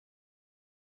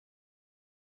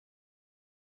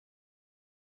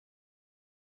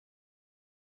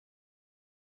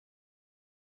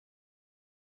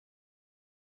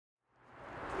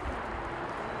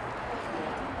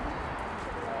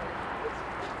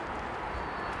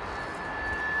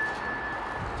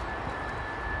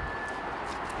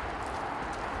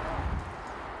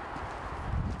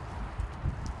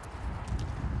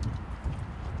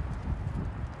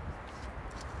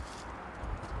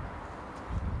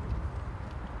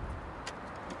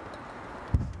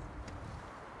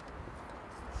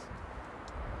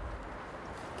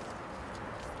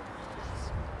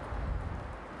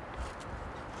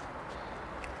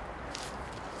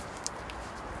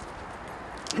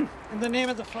In the name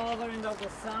of the Father, and of the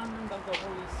Son, and of the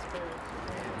Holy Spirit.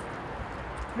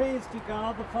 Praise be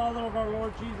God, the Father of our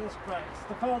Lord Jesus Christ,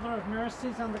 the Father of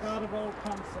mercies and the God of all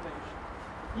consolation.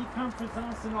 He comforts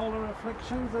us in all our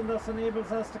afflictions, and thus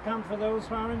enables us to comfort those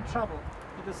who are in trouble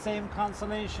with the same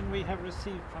consolation we have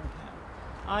received from him.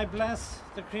 I bless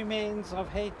the remains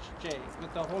of H.J.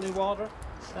 with the holy water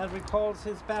that recalls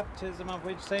his baptism, of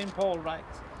which St. Paul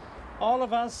writes, "All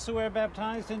of us who were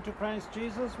baptized into Christ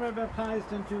Jesus were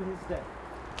baptized into his death.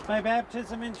 By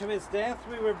baptism into his death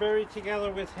we were buried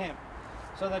together with him,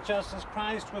 so that just as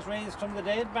Christ was raised from the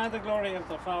dead by the glory of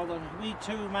the Father, we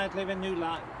too might live a new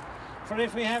life. For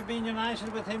if we have been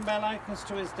united with him by likeness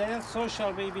to his death, so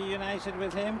shall we be united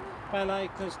with him by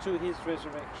likeness to his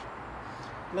resurrection."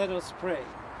 Let us pray.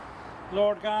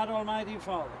 Lord God, Almighty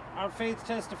Father, our faith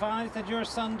testifies that your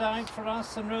Son died for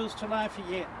us and rose to life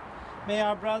again. May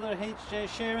our brother H.J.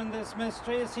 share in this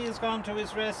mystery as he has gone to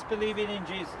his rest believing in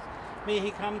Jesus. May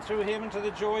he come through him into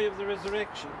the joy of the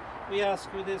resurrection. We ask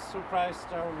you this through Christ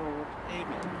our Lord.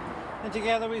 Amen. And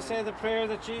together we say the prayer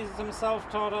that Jesus himself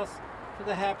taught us for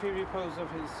the happy repose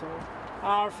of his soul.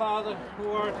 Our Father,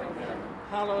 who art in heaven,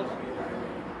 hallowed be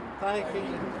thy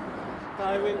kingdom.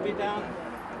 Thy will be done.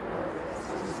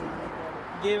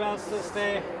 Give us this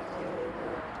day,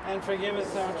 and forgive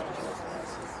us our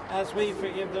trespasses, as we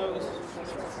forgive those.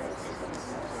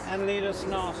 And lead us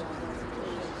not,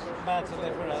 but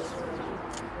deliver us from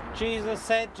evil. Jesus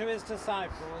said to his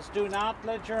disciples, "Do not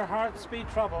let your hearts be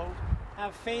troubled.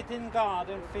 Have faith in God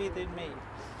and faith in me.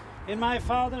 In my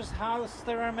Father's house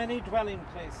there are many dwelling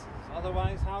places.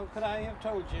 Otherwise, how could I have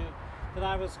told you that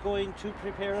I was going to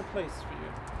prepare a place for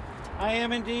you? I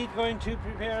am indeed going to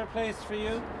prepare a place for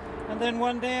you, and then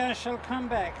one day I shall come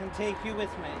back and take you with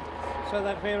me, so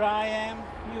that where I am,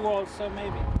 you also may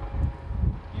be.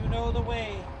 You know the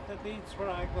way that leads where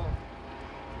I go."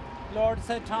 "Lord,"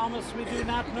 said Thomas, "we do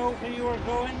not know where you are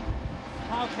going.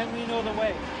 How can we know the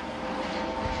way?"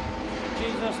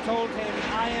 Jesus told him,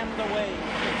 "I am the way,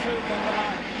 the truth, and the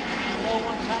life. No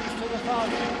one comes to the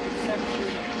Father except through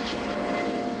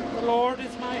me. The Lord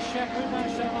is my shepherd, I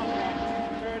shall not want.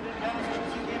 Verdant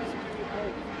pastures he gives me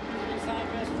repose. Beside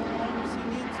restful waters he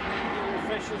leads me, he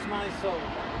refreshes my soul.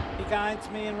 He guides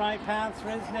me in right paths for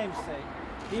his name's sake.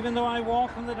 Even though I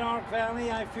walk in the dark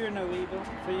valley, I fear no evil,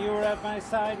 for you are at my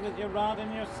side with your rod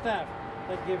and your staff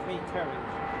that give me courage.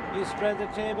 You spread the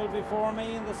table before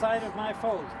me in the sight of my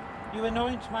foes. You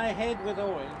anoint my head with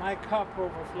oil, my cup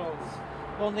overflows.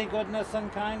 Only goodness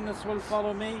and kindness will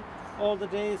follow me all the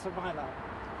days of my life,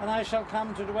 and I shall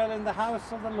come to dwell in the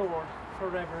house of the Lord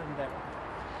forever and ever."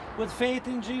 With faith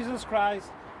in Jesus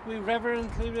Christ, we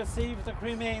reverently receive the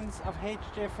remains of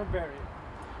H.J. for burial.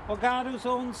 O God, whose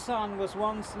own Son was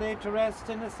once laid to rest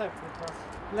in a sepulchre,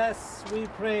 bless, we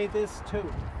pray, this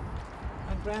tomb,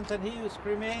 and grant that he whose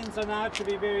remains are now to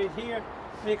be buried here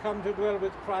may come to dwell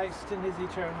with Christ in his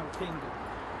eternal kingdom.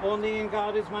 Only in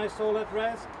God is my soul at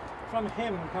rest. From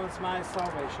him comes my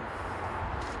salvation.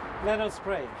 Let us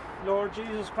pray. Lord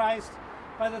Jesus Christ,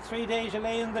 by the 3 days you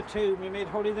lay in the tomb, you made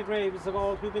holy the graves of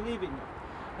all who believe in you.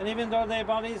 And even though their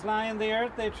bodies lie in the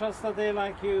earth, they trust that they,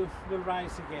 like you, will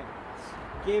rise again.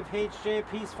 Give H.J.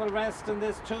 peaceful rest in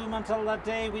this tomb until that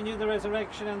day we knew the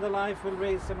resurrection and the life will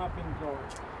raise him up in glory.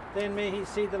 Then may he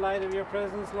see the light of your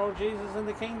presence, Lord Jesus, in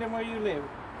the kingdom where you live,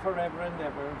 forever and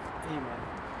ever. Amen.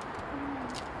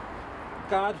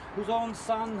 God, whose own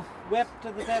Son wept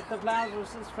at the death of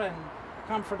Lazarus, his friend,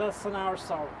 comfort us in our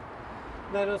sorrow.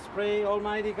 Let us pray.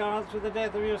 Almighty God, through the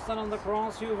death of your Son on the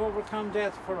cross, you have overcome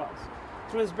death for us.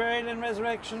 Through his burial and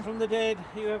resurrection from the dead,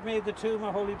 you have made the tomb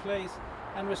a holy place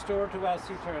and restored to us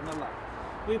eternal life.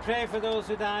 We pray for those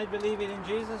who died believing in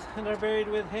Jesus and are buried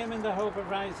with him in the hope of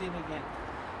rising again.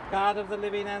 God of the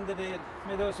living and the dead,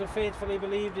 may those who faithfully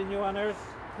believed in you on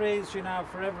earth praise you now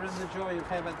forever in the joy of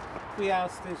heaven. We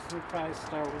ask this through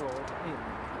Christ our Lord. Amen.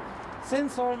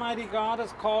 Since Almighty God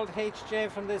has called H.J.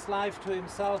 from this life to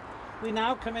himself, we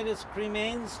now commit his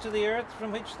remains to the earth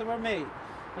from which they were made.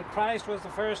 But Christ was the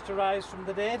first to rise from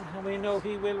the dead, and we know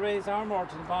he will raise our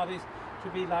mortal bodies to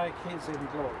be like his in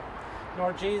glory.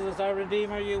 Lord Jesus, our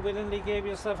Redeemer, you willingly gave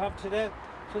yourself up to death,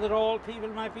 so that all people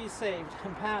might be saved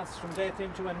and pass from death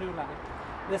into a new life.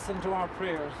 Listen to our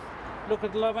prayers. Look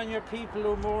with love on your people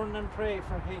who mourn and pray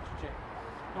for H.J.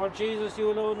 Lord Jesus, you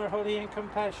alone are holy and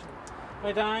compassionate.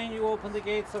 By dying, you open the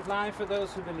gates of life for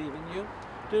those who believe in you.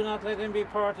 Do not let him be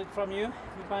parted from you,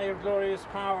 but by your glorious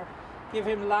power, give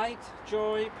him light,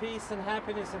 joy, peace, and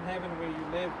happiness in heaven where you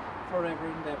live forever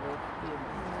and ever.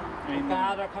 Amen. O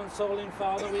God, our consoling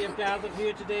Father, we have gathered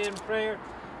here today in prayer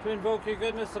to invoke your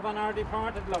goodness upon our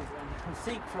departed loved one and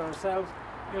seek for ourselves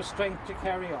your strength to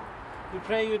carry on. We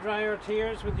pray you dry our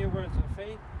tears with your words of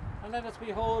faith, and let us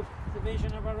behold the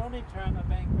vision of our own eternal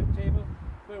banquet table,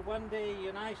 where one day,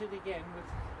 united again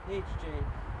with H.J.,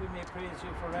 we may praise you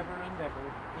forever and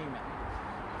ever. Amen.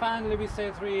 Finally, we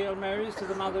say 3 Hail Marys to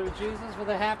the Mother of Jesus for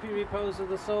the happy repose of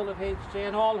the soul of H.J.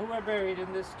 and all who are buried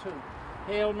in this tomb.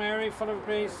 Hail Mary, full of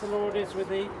grace, the Lord is with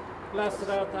thee. Blessed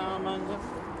art thou among women.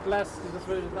 Blessed is the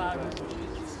fruit of thy womb,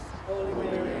 Jesus. Holy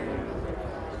Mary,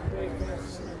 pray for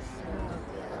us sinners.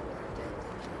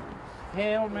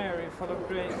 Hail Mary, full of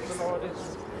grace, the Lord is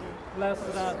with thee.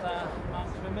 Blessed art thou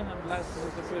amongst women, and blessed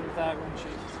is the fruit of thy womb,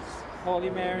 Jesus. Holy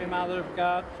Mary, Mother of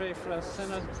God, pray for us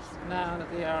sinners, now and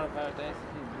at the hour of our death.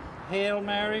 Amen. Hail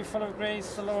Mary, full of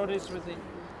grace, the Lord is with thee.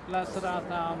 Blessed art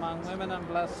thou among women, and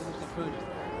blessed is the fruit of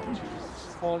thy womb,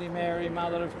 Jesus. Holy Mary,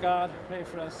 Mother of God, pray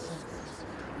for us sinners,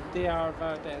 at the hour of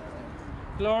our death.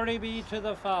 Amen. Glory be to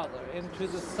the Father, and to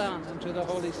the Son, and to the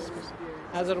Holy Spirit,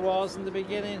 as it was in the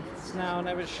beginning, is now, and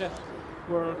ever shall be,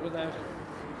 world without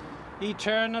end.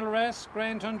 Eternal rest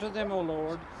grant unto them, O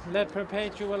Lord. Let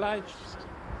perpetual light,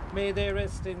 may they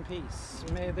rest in peace.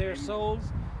 May their souls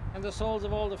and the souls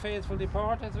of all the faithful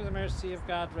departed through the mercy of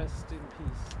God rest in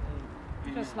peace.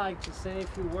 I'd just like to say a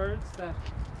few words that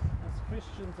as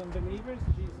Christians and believers,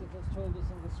 Jesus has told us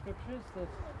in the scriptures that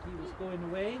he was going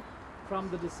away from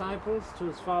the disciples to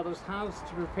his Father's house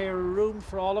to prepare a room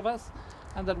for all of us,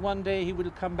 and that one day he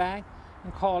will come back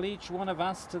and call each one of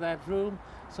us to that room,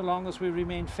 so long as we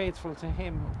remain faithful to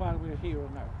him while we're here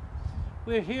on earth.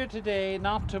 We're here today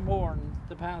not to mourn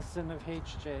the passing of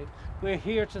H.J. We're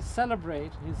here to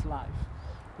celebrate his life.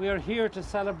 We are here to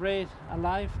celebrate a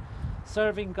life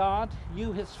serving God,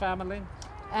 you, his family,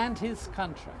 and his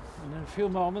country. And in a few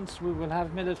moments we will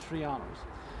have military honors.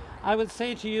 I would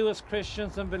say to you as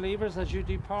Christians and believers, as you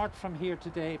depart from here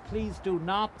today, please do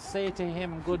not say to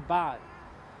him goodbye.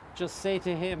 Just say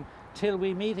to him, till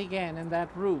we meet again in that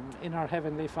room in our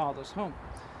Heavenly Father's home.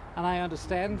 And I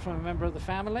understand from a member of the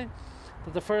family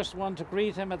that the first one to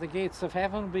greet him at the gates of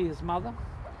heaven will be his mother,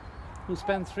 who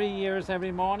spent 3 years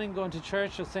every morning going to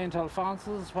church at St.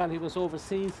 Alphonsus while he was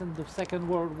overseas in the Second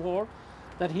World War,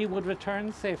 that he would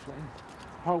return safely.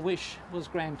 Her wish was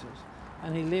granted,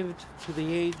 and he lived to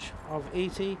the age of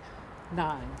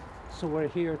 89. So we're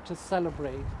here to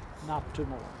celebrate, not to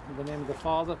mourn. In the name of the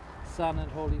Father, Son,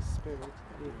 and Holy Spirit.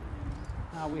 Amen.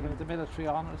 Now we have the military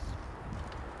honors.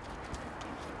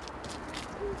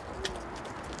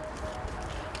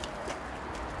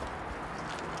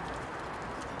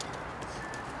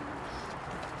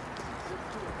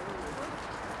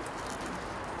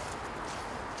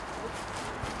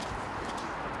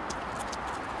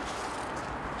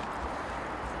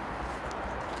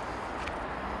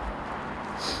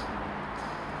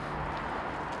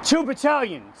 Two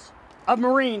battalions of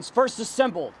Marines first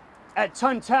assembled at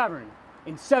Tun Tavern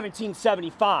in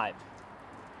 1775.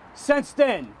 Since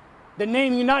then, the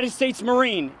name United States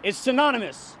Marine is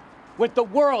synonymous with the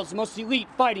world's most elite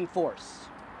fighting force.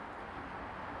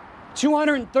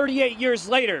 238 years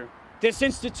later, this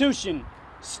institution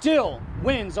still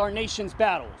wins our nation's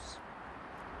battles.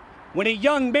 When a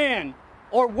young man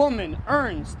or woman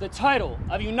earns the title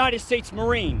of United States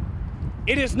Marine,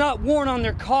 it is not worn on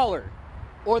their collar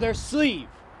or their sleeve,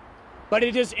 but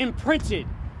it is imprinted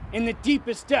in the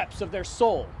deepest depths of their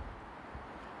soul.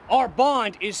 Our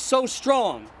bond is so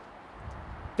strong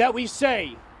that we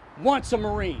say, once a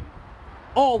Marine,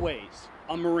 always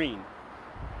a Marine.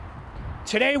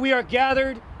 Today we are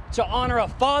gathered to honor a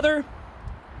father,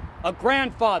 a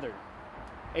grandfather,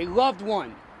 a loved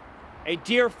one, a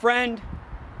dear friend,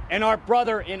 and our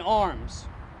brother in arms.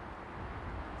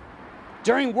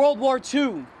 During World War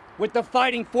II, with the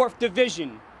Fighting 4th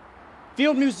Division,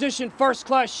 field musician First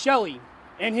Class Shelley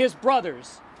and his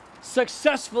brothers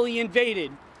successfully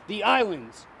invaded the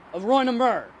islands of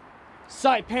Roi-Namur,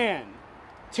 Saipan,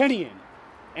 Tinian,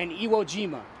 and Iwo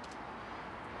Jima.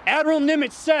 Admiral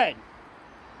Nimitz said,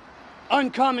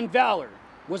 "Uncommon valor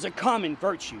was a common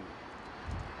virtue."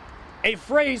 A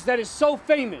phrase that is so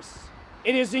famous,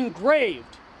 it is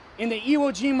engraved in the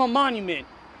Iwo Jima monument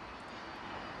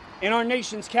in our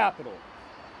nation's capital.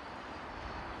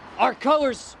 Our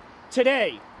colors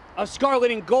today of scarlet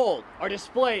and gold are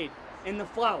displayed in the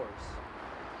flowers.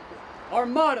 Our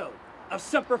motto of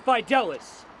Semper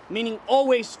Fidelis, meaning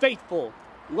always faithful,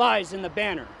 lies in the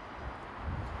banner.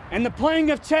 And the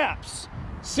playing of taps,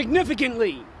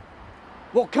 significantly,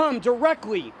 will come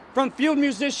directly from field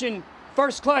musician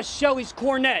First Class Shelley's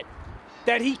cornet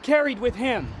that he carried with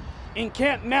him in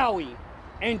Camp Maui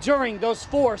and during those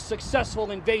 4 successful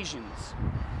invasions.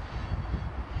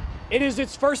 It is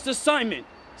its first assignment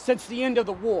since the end of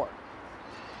the war.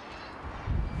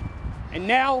 And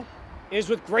now, it is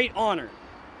with great honor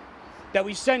that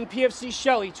we send PFC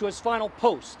Shelley to his final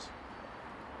post.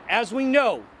 As we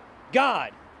know,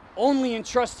 God only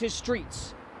entrusts his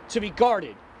streets to be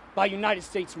guarded by United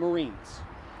States Marines.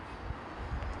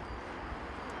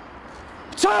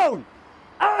 Tone!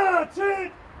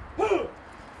 Attitude!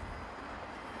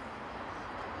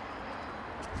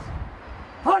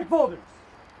 High boulders!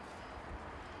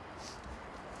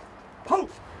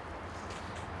 Post!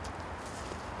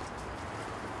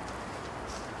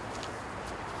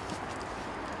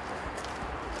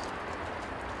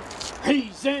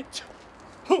 Present!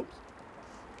 Post!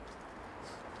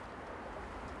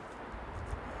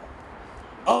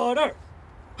 Order!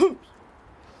 Post!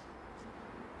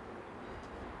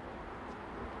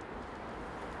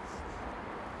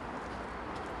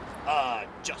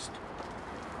 Just.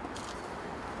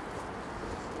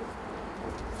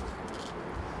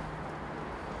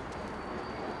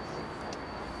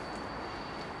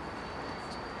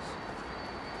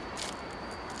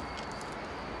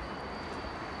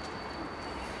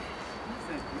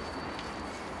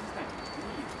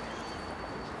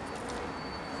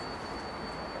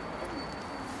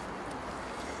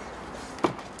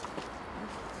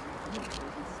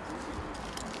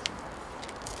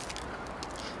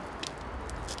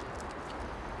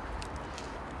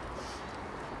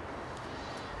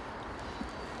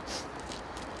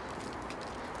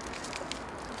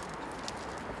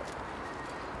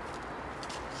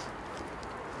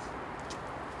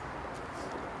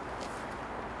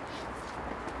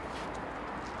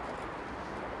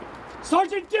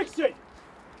 Sergeant Dixon,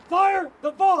 fire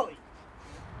the volley.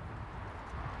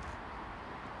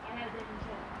 I have good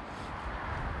control.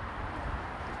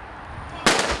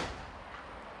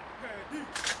 Ready.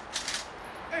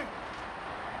 And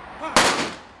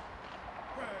fire.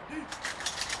 Ready.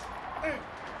 And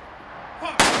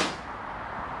fire.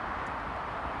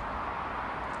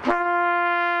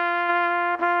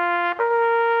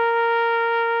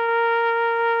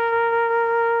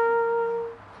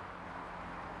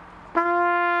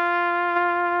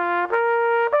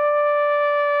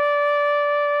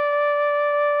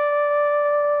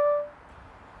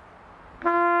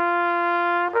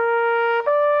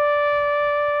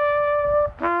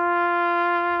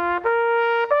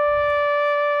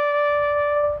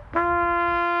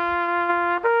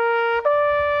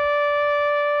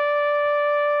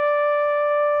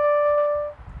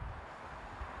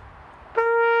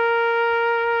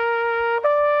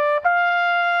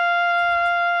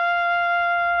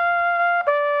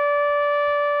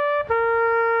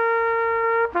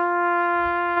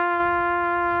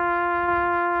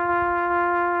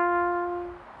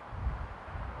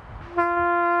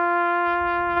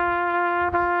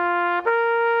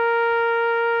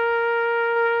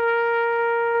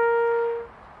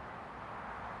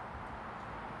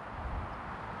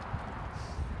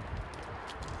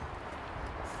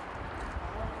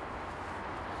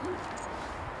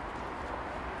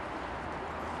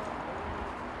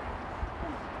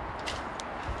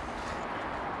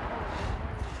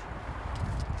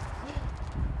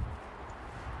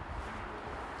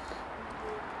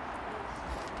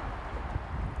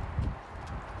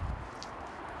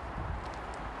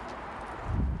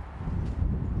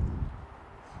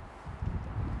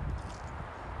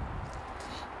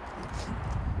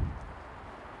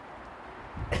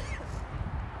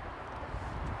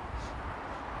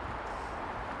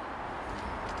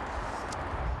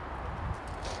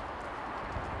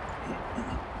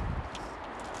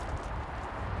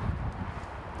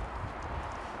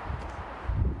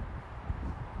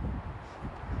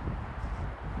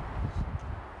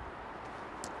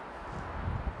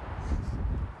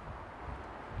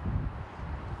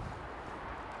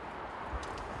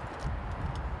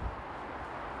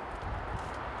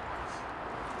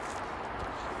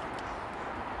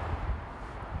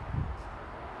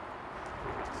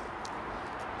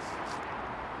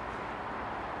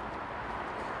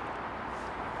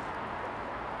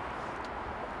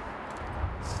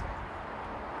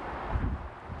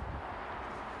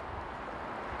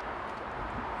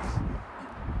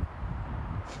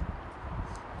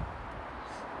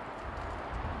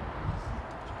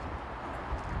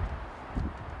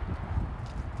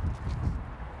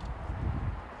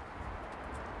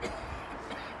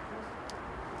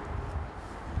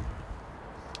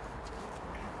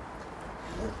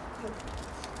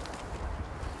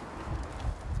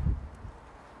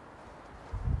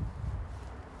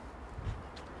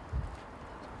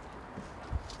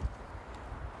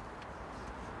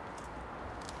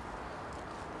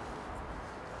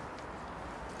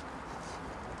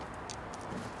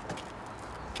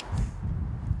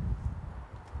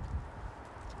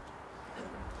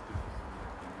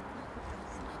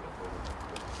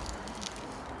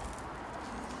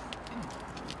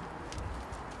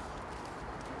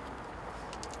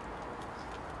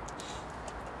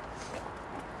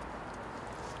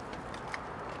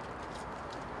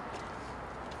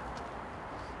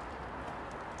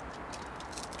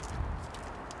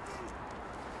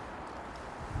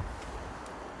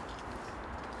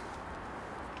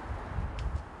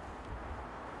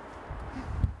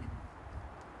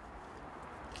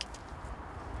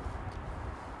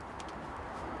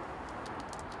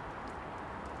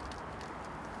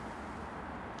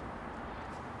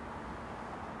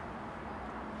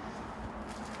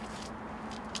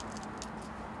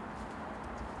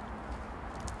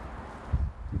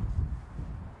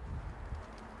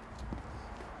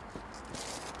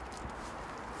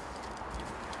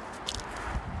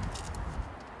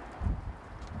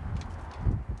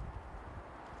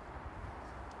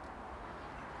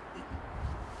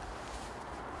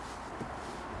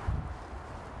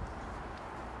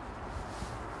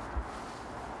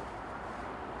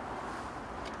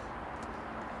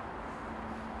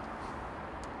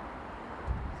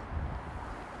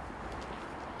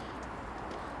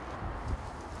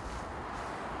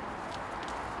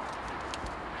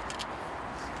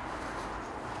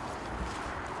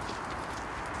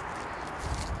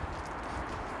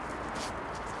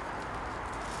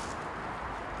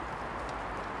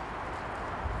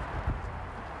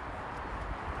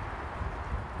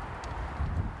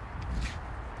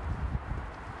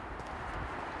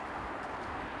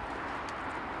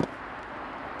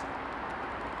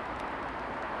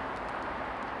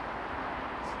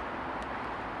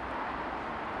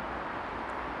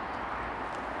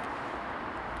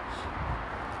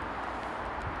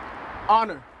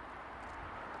 Honor.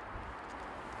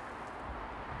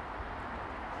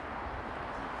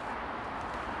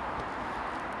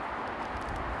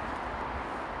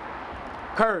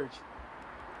 Courage.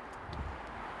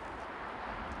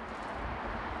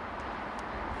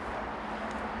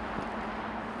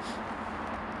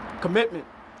 Commitment.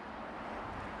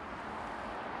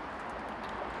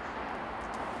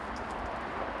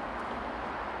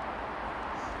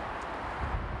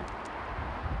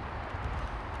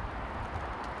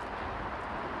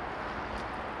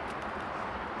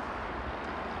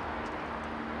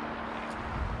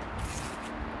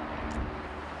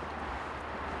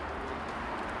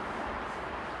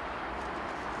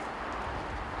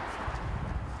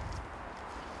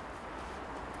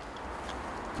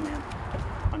 Ma'am,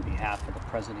 on behalf of the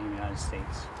President of the United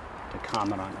States, the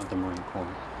Commandant of the Marine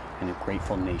Corps, and a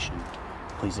grateful nation,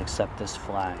 please accept this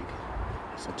flag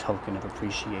as a token of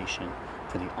appreciation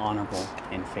for the honorable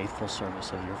and faithful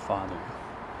service of your father,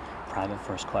 Private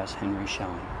First Class Henry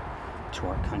Shelley, to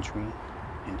our country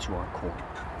and to our Corps.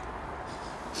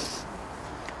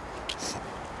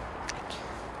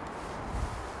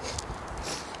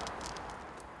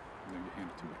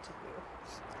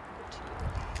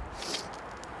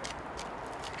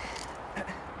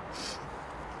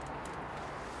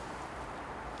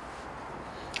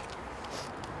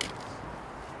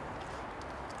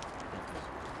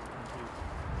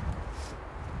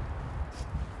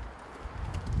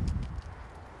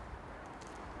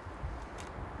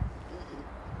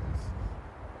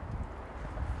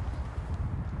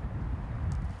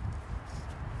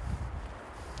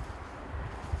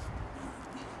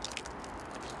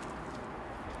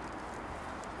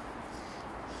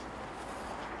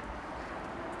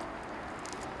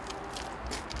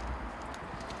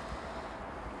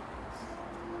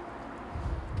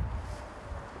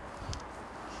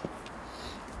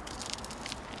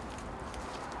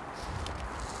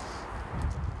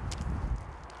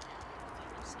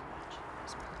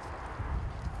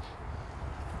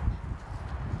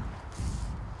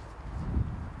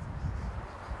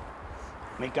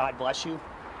 May God bless you,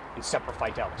 and Semper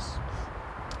Fidelis.